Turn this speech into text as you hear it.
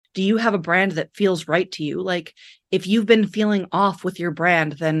do you have a brand that feels right to you? Like, if you've been feeling off with your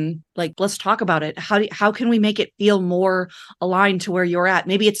brand, then like, let's talk about it. How can we make it feel more aligned to where you're at?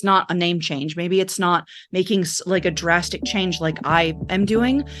 Maybe it's not a name change. Maybe it's not making like a drastic change like I am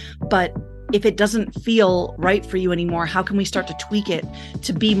doing, but if it doesn't feel right for you anymore, how can we start to tweak it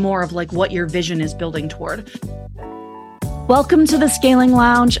to be more of like what your vision is building toward? Welcome to the Scaling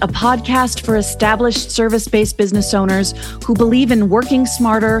Lounge, a podcast for established service-based business owners who believe in working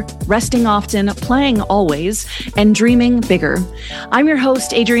smarter, resting often, playing always, and dreaming bigger. I'm your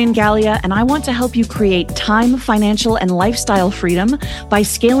host, Adrienne Gallia, and I want to help you create time, financial, and lifestyle freedom by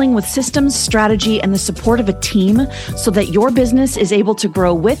scaling with systems, strategy, and the support of a team so that your business is able to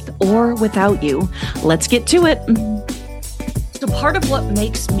grow with or without you. Let's get to it. So part of what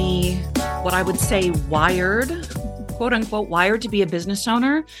makes me, what I would say, wired, quote unquote, wired to be a business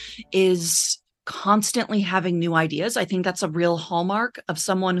owner is constantly having new ideas. I think that's a real hallmark of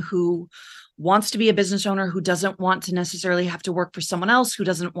someone who wants to be a business owner, who doesn't want to necessarily have to work for someone else, who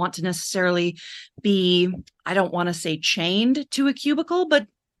doesn't want to necessarily be, I don't want to say chained to a cubicle, but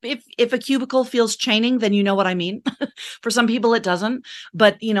if a cubicle feels chaining, then you know what I mean. For some people, it doesn't.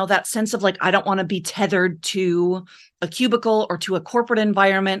 But, you know, that sense of like, I don't want to be tethered to a cubicle or to a corporate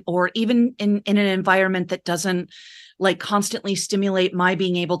environment, or even in an environment that doesn't like constantly stimulate my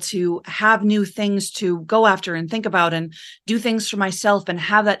being able to have new things to go after and think about and do things for myself and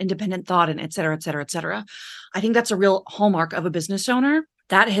have that independent thought and et cetera, et cetera, et cetera. I think that's a real hallmark of a business owner.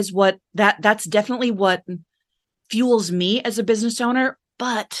 That's definitely what fuels me as a business owner,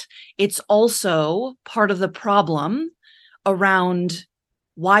 but it's also part of the problem around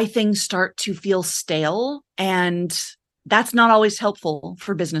why things start to feel stale, and that's not always helpful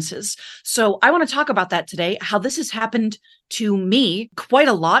for businesses. So I want to talk about that today, how this has happened to me quite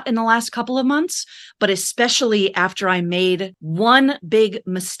a lot in the last couple of months, but especially after I made one big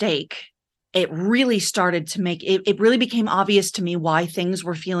mistake. It really started to make it really became obvious to me why things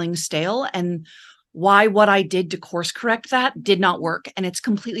were feeling stale and why what I did to course correct that did not work. And it's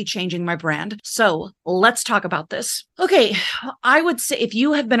completely changing my brand. So let's talk about this. Okay. I would say if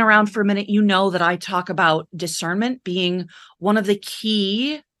you have been around for a minute, you know that I talk about discernment being one of the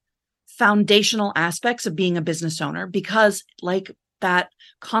key foundational aspects of being a business owner, because like that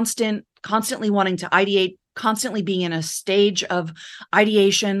constantly wanting to ideate, constantly being in a stage of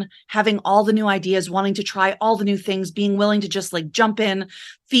ideation, having all the new ideas, wanting to try all the new things, being willing to just like jump in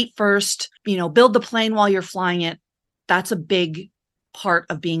feet first, you know, build the plane while you're flying it. That's a big part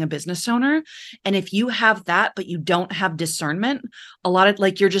of being a business owner. And if you have that, but you don't have discernment, a lot of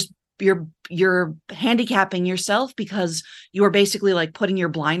like, you're handicapping yourself because you are basically like putting your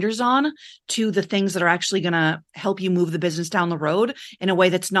blinders on to the things that are actually going to help you move the business down the road in a way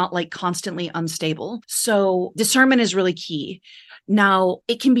that's not like constantly unstable. So discernment is really key. Now,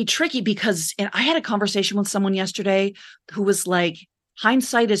 it can be tricky because I had a conversation with someone yesterday who was like,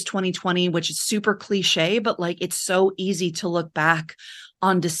 hindsight is 2020, which is super cliche, but like it's so easy to look back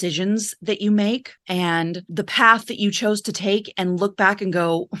on decisions that you make and the path that you chose to take and look back and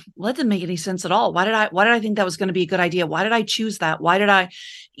go, well, that didn't make any sense at all. Why did I think that was going to be a good idea? Why did I choose that? Why did I,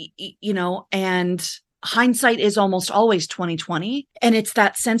 and hindsight is almost always 2020. And it's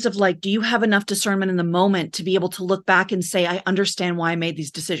that sense of like, do you have enough discernment in the moment to be able to look back and say, I understand why I made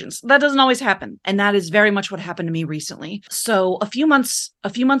these decisions? That doesn't always happen. And that is very much what happened to me recently. So a few months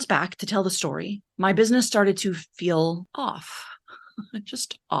back, to tell the story, my business started to feel off.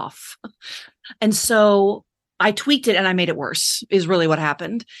 Just off. And so I tweaked it and I made it worse is really what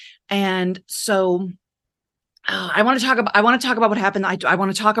happened. And so I want to talk about what happened. I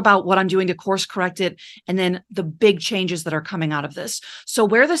want to talk about what I'm doing to course correct it. And then the big changes that are coming out of this. So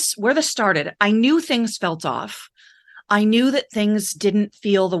where this started, I knew things felt off. I knew that things didn't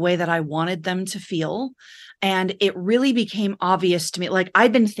feel the way that I wanted them to feel. And it really became obvious to me, like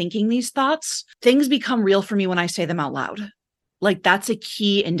I've been thinking these thoughts, things become real for me when I say them out loud. Like that's a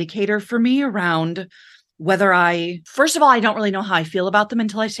key indicator for me around whether first of all, I don't really know how I feel about them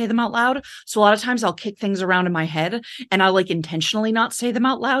until I say them out loud. So a lot of times I'll kick things around in my head and I'll like intentionally not say them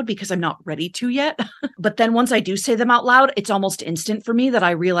out loud because I'm not ready to yet. But then once I do say them out loud, it's almost instant for me that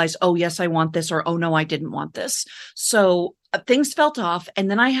I realize, oh, yes, I want this, or, oh, no, I didn't want this. So things felt off. And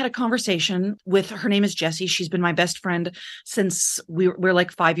then I had a conversation with, her name is Jessie. She's been my best friend since we're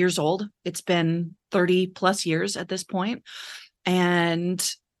like 5 years old. It's been 30 plus years at this point. And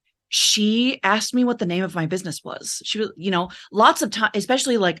she asked me what the name of my business was. She was, lots of time,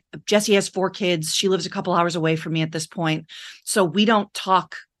 especially like Jessie has 4 kids. She lives a couple hours away from me at this point. So we don't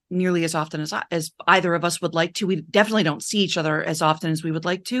talk nearly as often as either of us would like to. We definitely don't see each other as often as we would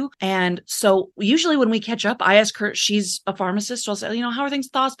like to. And so usually when we catch up, I ask her, she's a pharmacist. So I'll say, how are things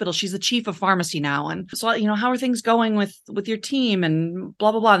at the hospital? She's the chief of pharmacy now. And so, how are things going with your team and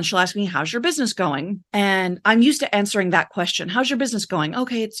blah, blah, blah. And she'll ask me, how's your business going? And I'm used to answering that question. How's your business going?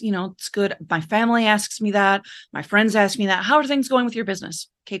 Okay, it's good. My family asks me that. My friends ask me that. How are things going with your business?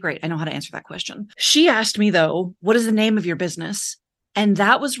 Okay, great. I know how to answer that question. She asked me though, what is the name of your business? And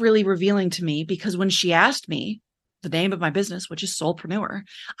that was really revealing to me, because when she asked me the name of my business, which is Soulpreneur,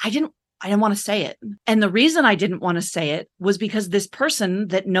 I didn't want to say it. And the reason I didn't want to say it was because this person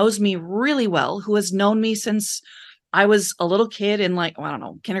that knows me really well, who has known me since I was a little kid in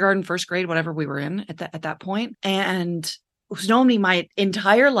kindergarten, first grade, whatever we were in at that point, and who's known me my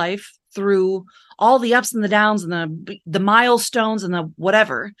entire life through all the ups and the downs and the milestones and the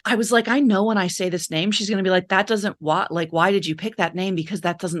whatever. I was like, I know when I say this name, she's going to be like, that doesn't why did you pick that name? Because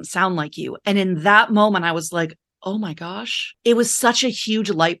that doesn't sound like you. And in that moment, I was like, oh my gosh, it was such a huge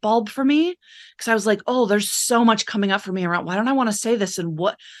light bulb for me, because I was like, oh, there's so much coming up for me around, why don't I want to say this? And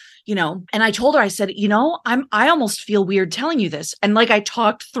what, and I told her, I said, I almost feel weird telling you this. And I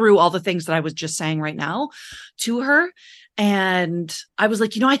talked through all the things that I was just saying right now to her. And I was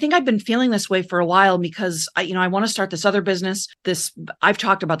like, I think I've been feeling this way for a while, because I want to start this other business. I've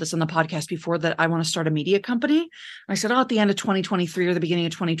talked about this on the podcast before, that I want to start a media company. And I said, at the end of 2023 or the beginning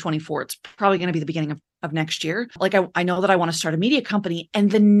of 2024, it's probably going to be the beginning of next year. I know that I want to start a media company,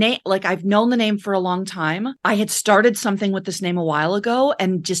 and the name, I've known the name for a long time. I had started something with this name a while ago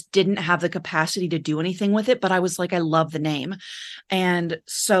and just didn't have the capacity to do anything with it. But I was like, I love the name. And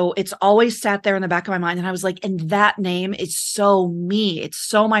so it's always sat there in the back of my mind. And I was like, and that name is so me. It's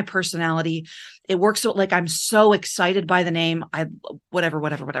so my personality. It works so I'm so excited by the name.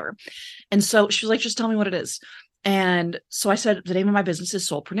 Whatever. And so she was like, just tell me what it is. And so I said, the name of my business is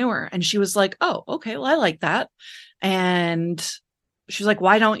Soulpreneur. And she was like, oh, okay, well, I like that. And she was like,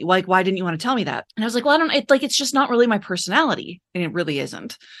 why didn't you want to tell me that? And I was like, well, it's just not really my personality. And it really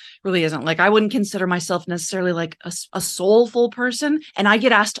isn't. I wouldn't consider myself necessarily a soulful person. And I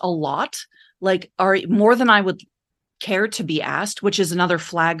get asked a lot, more than I would care to be asked, which is another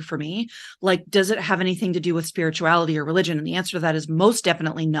flag for me. Does it have anything to do with spirituality or religion? And the answer to that is most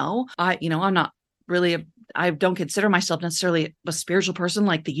definitely no. I'm not really I don't consider myself necessarily a spiritual person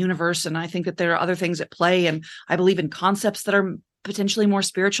like the universe. And I think that there are other things at play. And I believe in concepts that are potentially more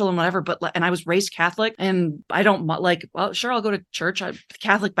spiritual and whatever. And I was raised Catholic, and I don't well, sure, I'll go to church.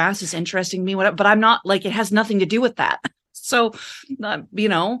 Catholic mass is interesting to me, whatever, but I'm not it has nothing to do with that. So,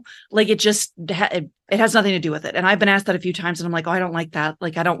 it just, it has nothing to do with it. And I've been asked that a few times, and I'm like, oh, I don't like that.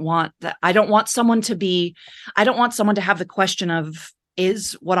 I don't want that. I don't want someone to have the question of,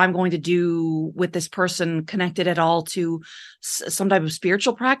 is what I'm going to do with this person connected at all to some type of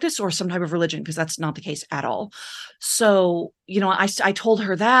spiritual practice or some type of religion? Because that's not the case at all. So, I told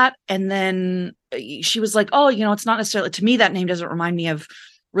her that, and then she was like, oh, it's not necessarily, to me, that name doesn't remind me of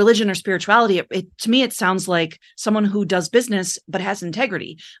religion or spirituality. To me, it sounds like someone who does business but has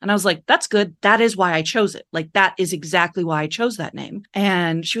integrity. And I was like, that's good. That is why I chose it. That is exactly why I chose that name.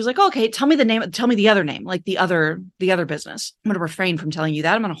 And she was like, okay, tell me the name. Tell me the other name, the other business. I'm going to refrain from telling you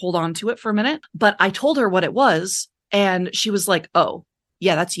that. I'm going to hold on to it for a minute. But I told her what it was, and she was like, oh,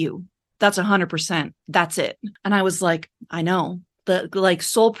 yeah, that's you. That's 100%. That's it. And I was like, I know. The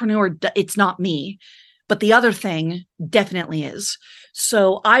Soulpreneur, it's not me. But the other thing definitely is.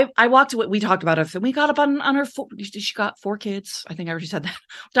 So I walked away. We talked about it. And we got up on her. She got 4 kids. I think I already said that.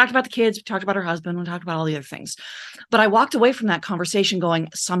 We talked about the kids. We talked about her husband. We talked about all the other things. But I walked away from that conversation going,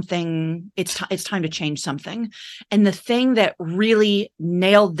 it's time to change something. And the thing that really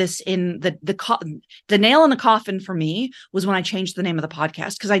nailed this in the nail in the coffin for me was when I changed the name of the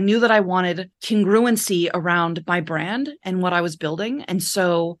podcast, because I knew that I wanted congruency around my brand and what I was building. And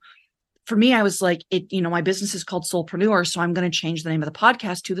so for me, I was like, my business is called Soulpreneur, so I'm going to change the name of the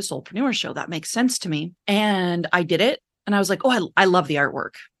podcast to the Soulpreneur Show. That makes sense to me. And I did it. And I was like, oh, I love the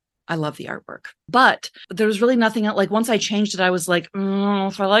artwork. I love the artwork. But there was really nothing else. Once I changed it, I was like,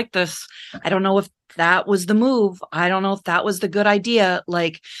 if I like this, I don't know if that was the move. I don't know if that was the good idea.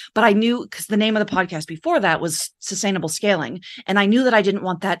 But I knew, because the name of the podcast before that was Sustainable Scaling. And I knew that I didn't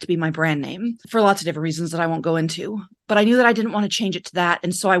want that to be my brand name for lots of different reasons that I won't go into. But I knew that I didn't want to change it to that.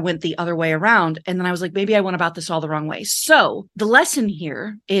 And so I went the other way around. And then I was like, maybe I went about this all the wrong way. So the lesson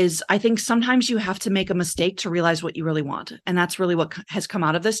here is, I think sometimes you have to make a mistake to realize what you really want. And that's really what has come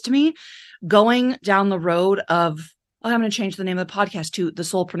out of this to me. Going down the road of, I'm going to change the name of the podcast to the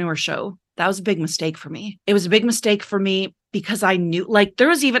Soulpreneur Show. That was a big mistake for me. It was a big mistake for me because I knew,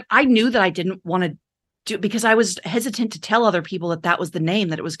 I knew that I didn't want to because I was hesitant to tell other people that that was the name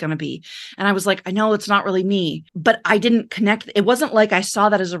that it was going to be. And I was like, I know it's not really me, but I didn't connect. It wasn't like I saw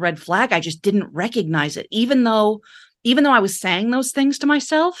that as a red flag. I just didn't recognize it, even though I was saying those things to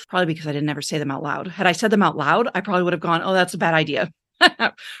myself, probably because I didn't ever say them out loud. Had I said them out loud, I probably would have gone, oh, that's a bad idea.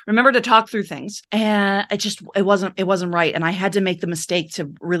 Remember to talk through things. And it wasn't right. And I had to make the mistake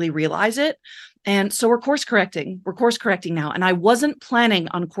to really realize it. And so we're course correcting now. And I wasn't planning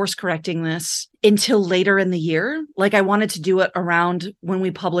on course correcting this until later in the year. Like, I wanted to do it around when we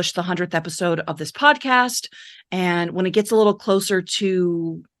publish the 100th episode of this podcast. And when it gets a little closer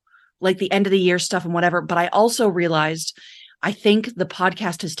to like the end of the year stuff and whatever. But I also realized, I think the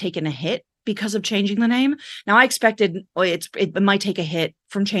podcast has taken a hit because of changing the name. Now, I expected it might take a hit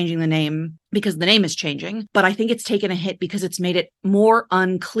from changing the name because the name is changing, but I think it's taken a hit because it's made it more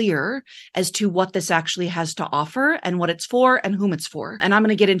unclear as to what this actually has to offer and what it's for and whom it's for. And I'm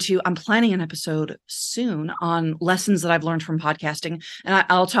planning an episode soon on lessons that I've learned from podcasting. And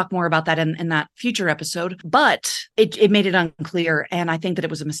I'll talk more about that in that future episode, but it made it unclear. And I think that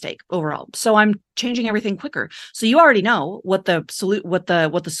it was a mistake overall. So I'm changing everything quicker. So you already know what the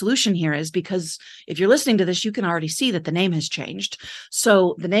solution here is, because if you're listening to this, you can already see that the name has changed. So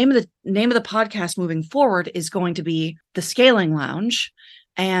the name of the podcast moving forward is going to be The Scaling Lounge.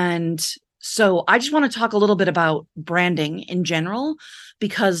 And so I just want to talk a little bit about branding in general,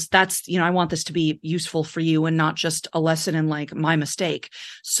 because that's, I want this to be useful for you and not just a lesson in like my mistake.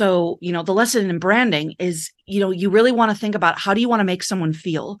 So, the lesson in branding is, you really want to think about, how do you want to make someone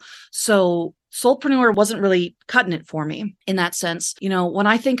feel? So Soulpreneur wasn't really cutting it for me in that sense. When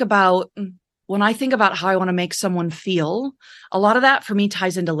I think about how I want to make someone feel, a lot of that for me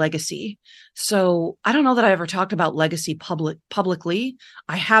ties into legacy. So I don't know that I ever talked about legacy publicly.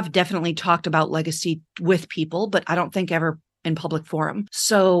 I have definitely talked about legacy with people, but I don't think ever in public forum.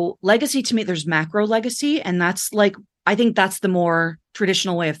 So legacy to me, there's macro legacy. And that's like, I think that's the more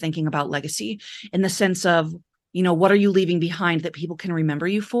traditional way of thinking about legacy, in the sense of, what are you leaving behind that people can remember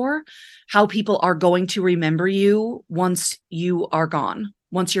you for? How people are going to remember you once you are gone,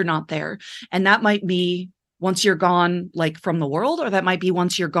 once you're not there. And that might be once you're gone, like from the world, or that might be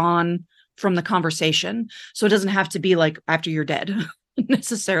once you're gone from the conversation. So it doesn't have to be like after you're dead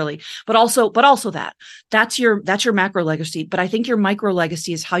necessarily, but also that's your macro legacy. But I think your micro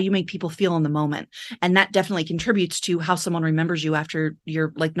legacy is how you make people feel in the moment. And that definitely contributes to how someone remembers you after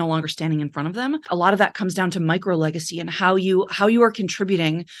you're like no longer standing in front of them. A lot of that comes down to micro legacy and how you are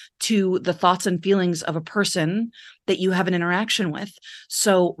contributing to the thoughts and feelings of a person that you have an interaction with.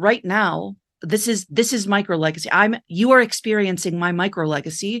 So right now, this is micro legacy. You are experiencing my micro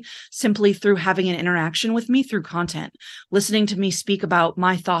legacy simply through having an interaction with me through content, listening to me speak about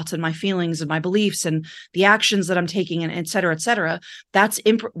my thoughts and my feelings and my beliefs and the actions that I'm taking, and et cetera, et cetera. That's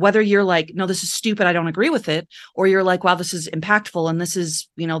whether you're like, no, this is stupid, I don't agree with it, or you're like, wow, this is impactful and this is,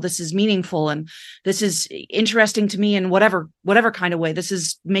 this is meaningful and this is interesting to me in whatever kind of way. This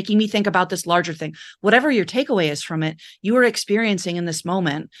is making me think about this larger thing. Whatever your takeaway is from it, you are experiencing in this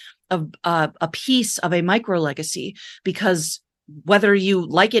moment a piece of a micro legacy, because whether you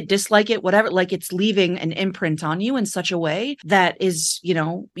like it, dislike it, whatever, like it's leaving an imprint on you in such a way that is,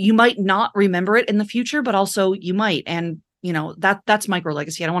 you might not remember it in the future, but also you might. And that's micro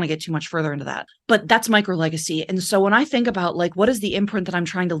legacy. I don't want to get too much further into that, but that's micro legacy. And so when I think about like, what is the imprint that I'm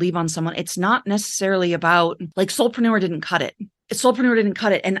trying to leave on someone, it's not necessarily about like Soulpreneur didn't cut it.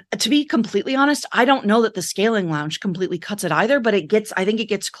 And to be completely honest, I don't know that the Scaling Lounge completely cuts it either, but I think it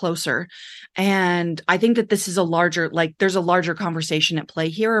gets closer. And I think that this is there's a larger conversation at play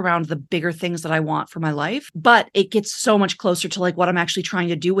here around the bigger things that I want for my life, but it gets so much closer to like what I'm actually trying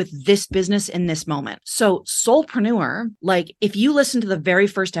to do with this business in this moment. So Soulpreneur, like if you listen to the very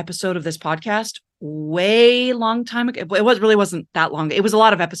first episode of this podcast, way long time ago. It really wasn't that long. It was a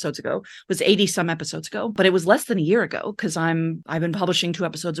lot of episodes ago. It was 80 some episodes ago, but it was less than a year ago, because I've been publishing 2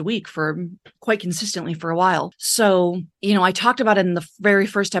 episodes a week for quite consistently for a while. So, I talked about in the very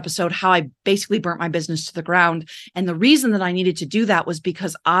first episode how I basically burnt my business to the ground. And the reason that I needed to do that was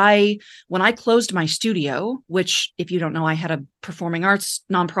because when I closed my studio, which if you don't know, I had a performing arts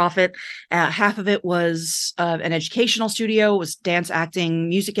nonprofit. Half of it was an educational studio, it was dance, acting,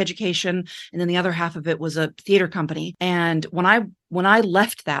 music education. And then the other half of it was a theater company. And when I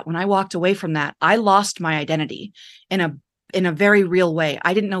left that, when I walked away from that, I lost my identity in a very real way.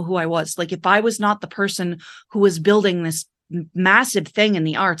 I didn't know who I was. Like if I was not the person who was building massive thing in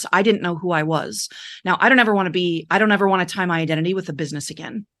the arts, I didn't know who I was. Now, I don't ever want to tie my identity with a business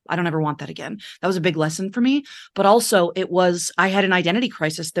again. I don't ever want that again. That was a big lesson for me. But also I had an identity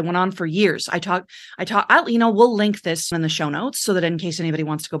crisis that went on for years. We'll link this in the show notes so that in case anybody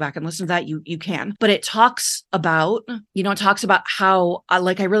wants to go back and listen to that, you can. But it talks about how I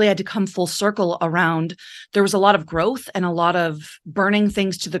really had to come full circle around, there was a lot of growth and a lot of burning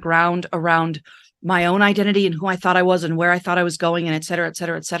things to the ground around my own identity and who I thought I was and where I thought I was going and et cetera, et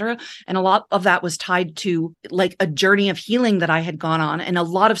cetera, et cetera. And a lot of that was tied to like a journey of healing that I had gone on and a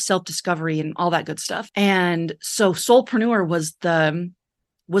lot of self-discovery and all that good stuff. And so Soulpreneur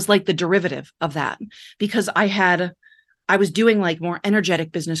was like the derivative of that, because I was doing like more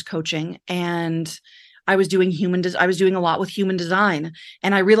energetic business coaching, and I was doing a lot with human design.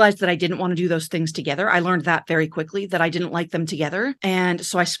 And I realized that I didn't want to do those things together. I learned that very quickly, that I didn't like them together. And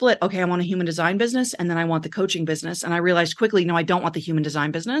so I split. Okay, I want a human design business, and then I want the coaching business. And I realized quickly, no, I don't want the human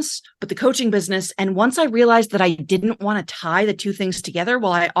design business, but the coaching business. And once I realized that I didn't want to tie the two things together,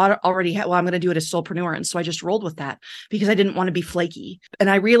 I'm going to do it as Soulpreneur. And so I just rolled with that because I didn't want to be flaky. And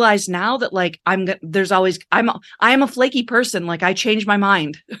I realize now that like I am a flaky person. Like I change my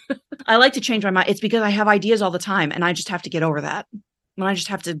mind. I like to change my mind. It's because I have ideas all the time, and I just have to get over that. And I just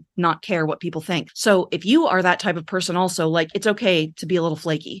have to not care what people think. So if you are that type of person also, like it's okay to be a little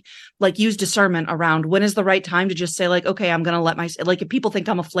flaky, like use discernment around when is the right time to just say like, okay, I'm going to if people think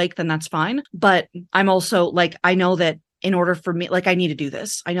I'm a flake, then that's fine. But I'm also like, I know that in order for me, like I need to do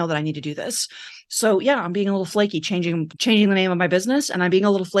this. I know that I need to do this. So yeah, I'm being a little flaky, changing the name of my business. And I'm being a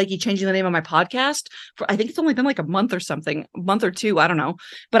little flaky, changing the name of my podcast. I think it's only been like a month or two. I don't know.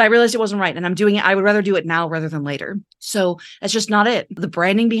 But I realized it wasn't right. And I'm doing it. I would rather do it now rather than later. So that's just not it. The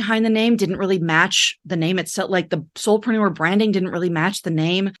branding behind the name didn't really match the name itself. Like the Soulpreneur branding didn't really match the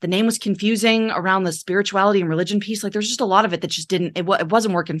name. The name was confusing around the spirituality and religion piece. Like there's just a lot of it that just it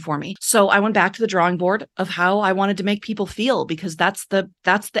wasn't working for me. So I went back to the drawing board of how I wanted to make people feel, because that's the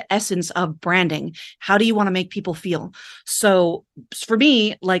essence of branding. How do you want to make people feel? So for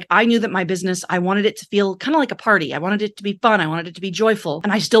me, like I knew that my business, I wanted it to feel kind of like a party. I wanted it to be fun. I wanted it to be joyful.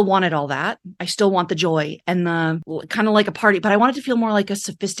 And I still wanted all that. I still want the joy and the kind of like a party, but I wanted to feel more like a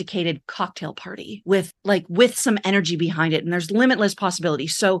sophisticated cocktail party with some energy behind it. And there's limitless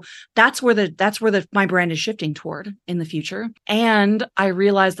possibilities. So that's where my brand is shifting toward in the future. And I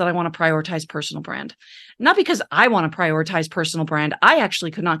realized that I want to prioritize personal brand. Not because I want to prioritize personal brand. I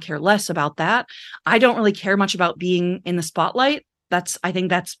actually could not care less about that. I don't really care much about being in the spotlight. I think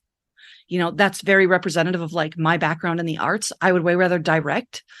that's very representative of like my background in the arts. I would way rather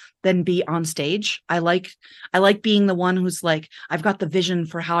direct than be on stage. I like being the one who's like, I've got the vision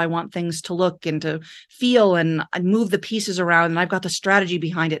for how I want things to look and to feel, and I move the pieces around, and I've got the strategy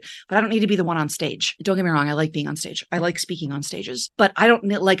behind it, but I don't need to be the one on stage. Don't get me wrong. I like being on stage. I like speaking on stages, but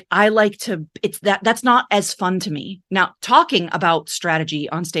that's not as fun to me. Now, talking about strategy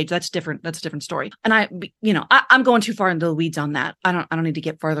on stage, that's different. That's a different story. And I'm going too far into the weeds on that. I don't need to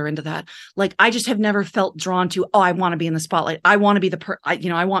get farther into that. Like, I just have never felt drawn to, I want to be in the spotlight. I want to be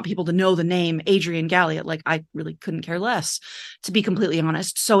I want people to know the name Adrienne Galliot. Like, I really couldn't care less, to be completely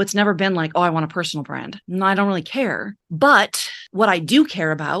honest. So it's never been like, I want a personal brand. No, I don't really care. But what I do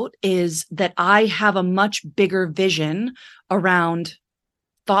care about is that I have a much bigger vision around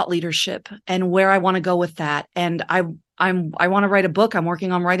thought leadership and where I want to go with that. And I want to write a book. I'm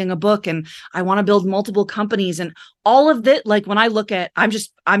working on writing a book, and I want to build multiple companies, and all of that. Like, when I look at, I'm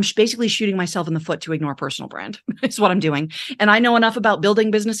basically shooting myself in the foot to ignore personal brand. It's what I'm doing. And I know enough about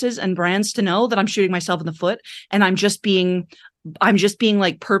building businesses and brands to know that I'm shooting myself in the foot, and I'm just being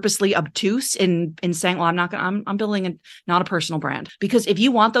like purposely obtuse in saying, well, I'm building not a personal brand. Because if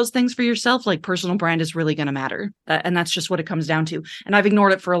you want those things for yourself, like, personal brand is really going to matter. And that's just what it comes down to. And I've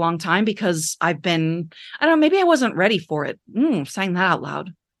ignored it for a long time because I don't know, maybe I wasn't ready for it. Saying that out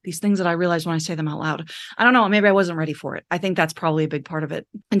loud. These things that I realize when I say them out loud. I don't know. Maybe I wasn't ready for it. I think that's probably a big part of it.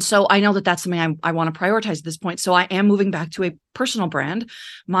 And so I know that that's something I want to prioritize at this point. So I am moving back to a personal brand.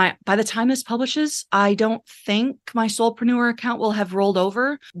 By the time this publishes, I don't think my Soulpreneur account will have rolled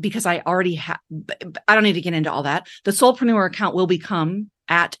over, because I already have. I don't need to get into all that. The Soulpreneur account will become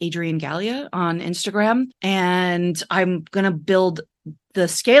at Adrienne Galliot on Instagram. And I'm going to build the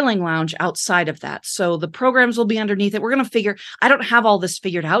Scaling Lounge outside of that. So the programs will be underneath it. We're going to I don't have all this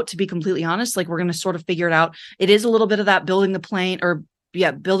figured out, to be completely honest. Like, we're going to sort of figure it out. It is a little bit of that building the plane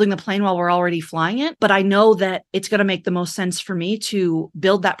while we're already flying it. But I know that it's going to make the most sense for me to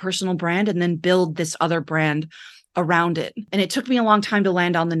build that personal brand and then build this other brand around it. And it took me a long time to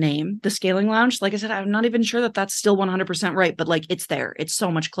land on the name, the Scaling Lounge. Like I said, I'm not even sure that that's still 100% right, but like it's there. It's so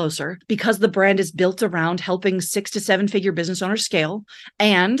much closer because the brand is built around helping 6 to 7 figure business owners scale.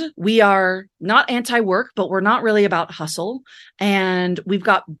 And we are not anti-work, but we're not really about hustle. And we've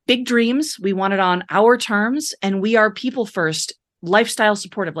got big dreams. We want it on our terms, and we are people first, lifestyle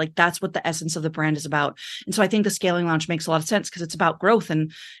supportive. Like that's what the essence of the brand is about. And so I think the Scaling Lounge makes a lot of sense because it's about growth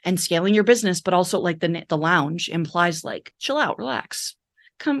and scaling your business, but also like the lounge implies like chill out, relax,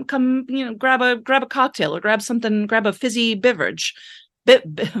 come, grab a cocktail or grab a fizzy beverage,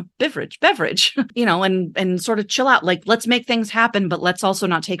 and sort of chill out. Like, let's make things happen, but let's also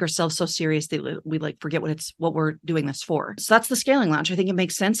not take ourselves so seriously we like forget what we're doing this for. So that's the Scaling Lounge. I think it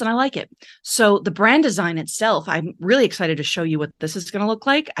makes sense and I like it. So the brand design itself, I'm really excited to show you what this is going to look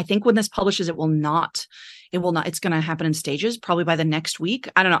like. I think when this publishes, it will not. It's going to happen in stages, probably by the next week.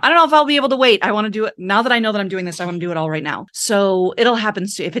 I don't know if I'll be able to wait. I want to do it now that I know that I'm doing this. I want to do it all right now. So it'll happen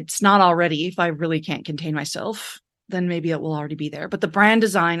soon. If it's not already, if I really can't contain myself, then maybe it will already be there. But the brand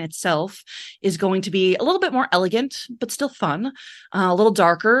design itself is going to be a little bit more elegant, but still fun, a little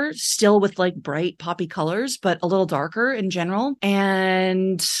darker, still with like bright poppy colors, but a little darker in general.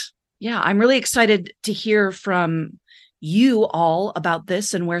 And yeah, I'm really excited to hear from you all about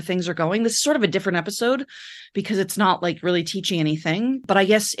this and where things are going. This is sort of a different episode because it's not like really teaching anything. But I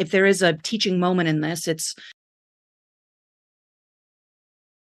guess if there is a teaching moment in this, it's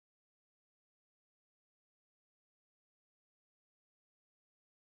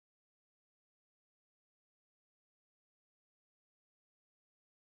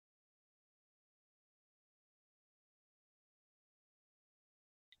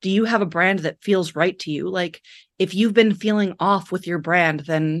do you have a brand that feels right to you? Like if you've been feeling off with your brand,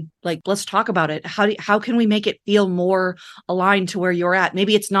 then like, let's talk about it. How can we make it feel more aligned to where you're at?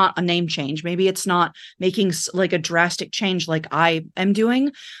 Maybe it's not a name change. Maybe it's not making like a drastic change like I am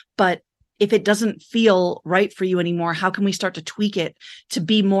doing, but if it doesn't feel right for you anymore, how can we start to tweak it to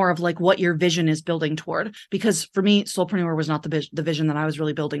be more of like what your vision is building toward? Because for me, Soulpreneur was not the vision that I was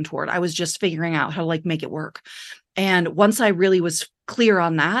really building toward. I was just figuring out how to like make it work. And once I really was clear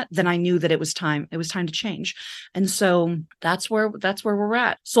on that, then I knew that it was time to change. And so that's where we're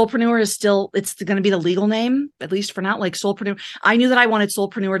at. Soulpreneur is still, it's going to be the legal name, at least for now, like Soulpreneur. I knew that I wanted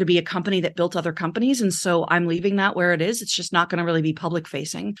Soulpreneur to be a company that built other companies. And so I'm leaving that where it is. It's just not going to really be public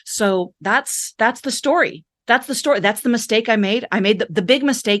facing. So that's the story. That's the story. That's the mistake I made. The big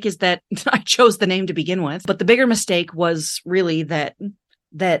mistake is that I chose the name to begin with, but the bigger mistake was really that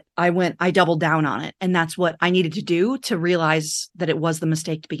I doubled down on it. And that's what I needed to do to realize that it was the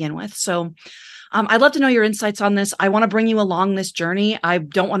mistake to begin with. So I'd love to know your insights on this. I want to bring you along this journey. I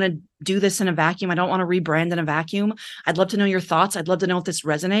don't want to do this in a vacuum. I don't want to rebrand in a vacuum. I'd love to know your thoughts. I'd love to know if this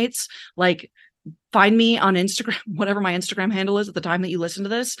resonates. Like, find me on Instagram, whatever my Instagram handle is at the time that you listen to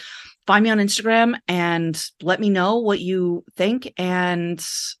this. Find me on Instagram and let me know what you think. And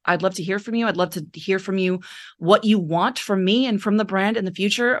I'd love to hear from you. I'd love to hear from you what you want from me and from the brand in the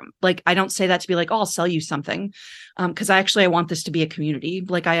future. Like, I don't say that to be like, oh, I'll sell you something. Because I want this to be a community.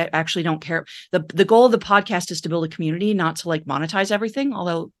 Like, I actually don't care. The goal of the podcast is to build a community, not to like monetize everything.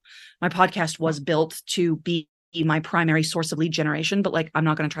 Although my podcast was built to be my primary source of lead generation, but like, I'm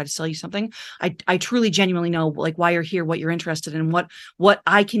not going to try to sell you something. I truly genuinely know like why you're here, what you're interested in, what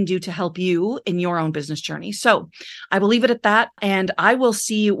I can do to help you in your own business journey. So I will leave it at that. And I will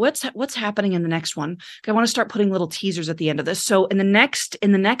see what's happening in the next one. I want to start putting little teasers at the end of this. So in the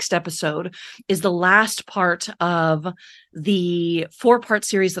next episode is the last part of the 4-part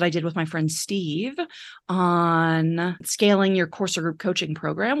series that I did with my friend Steve on scaling your course or group coaching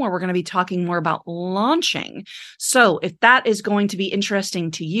program, where we're going to be talking more about launching. So if that is going to be interesting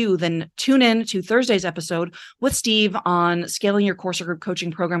to you, then tune in to Thursday's episode with Steve on scaling your course or group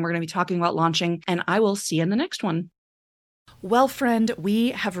coaching program. We're going to be talking about launching, and I will see you in the next one. Well, friend,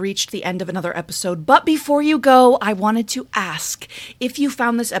 we have reached the end of another episode, but before you go, I wanted to ask if you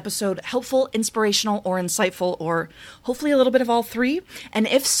found this episode helpful, inspirational, or insightful, or hopefully a little bit of all three. And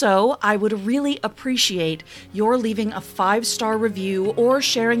if so, I would really appreciate your leaving a 5-star review or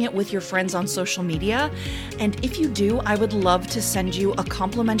sharing it with your friends on social media. And if you do, I would love to send you a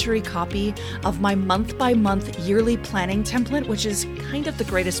complimentary copy of my month-by-month yearly planning template, which is kind of the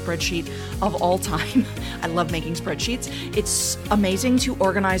greatest spreadsheet of all time. I love making spreadsheets. It's amazing to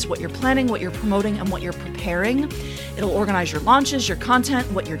organize what you're planning, what you're promoting, and what you're preparing. It'll organize your launches, your content,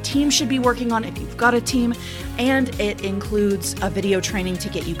 what your team should be working on if you've got a team, and it includes a video training to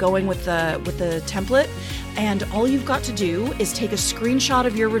get you going with the template. And all you've got to do is take a screenshot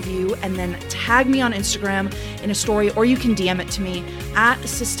of your review and then tag me on Instagram in a story, or you can DM it to me at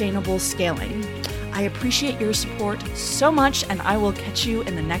Sustainable Scaling. I appreciate your support so much, and I will catch you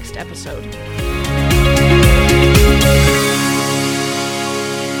in the next episode.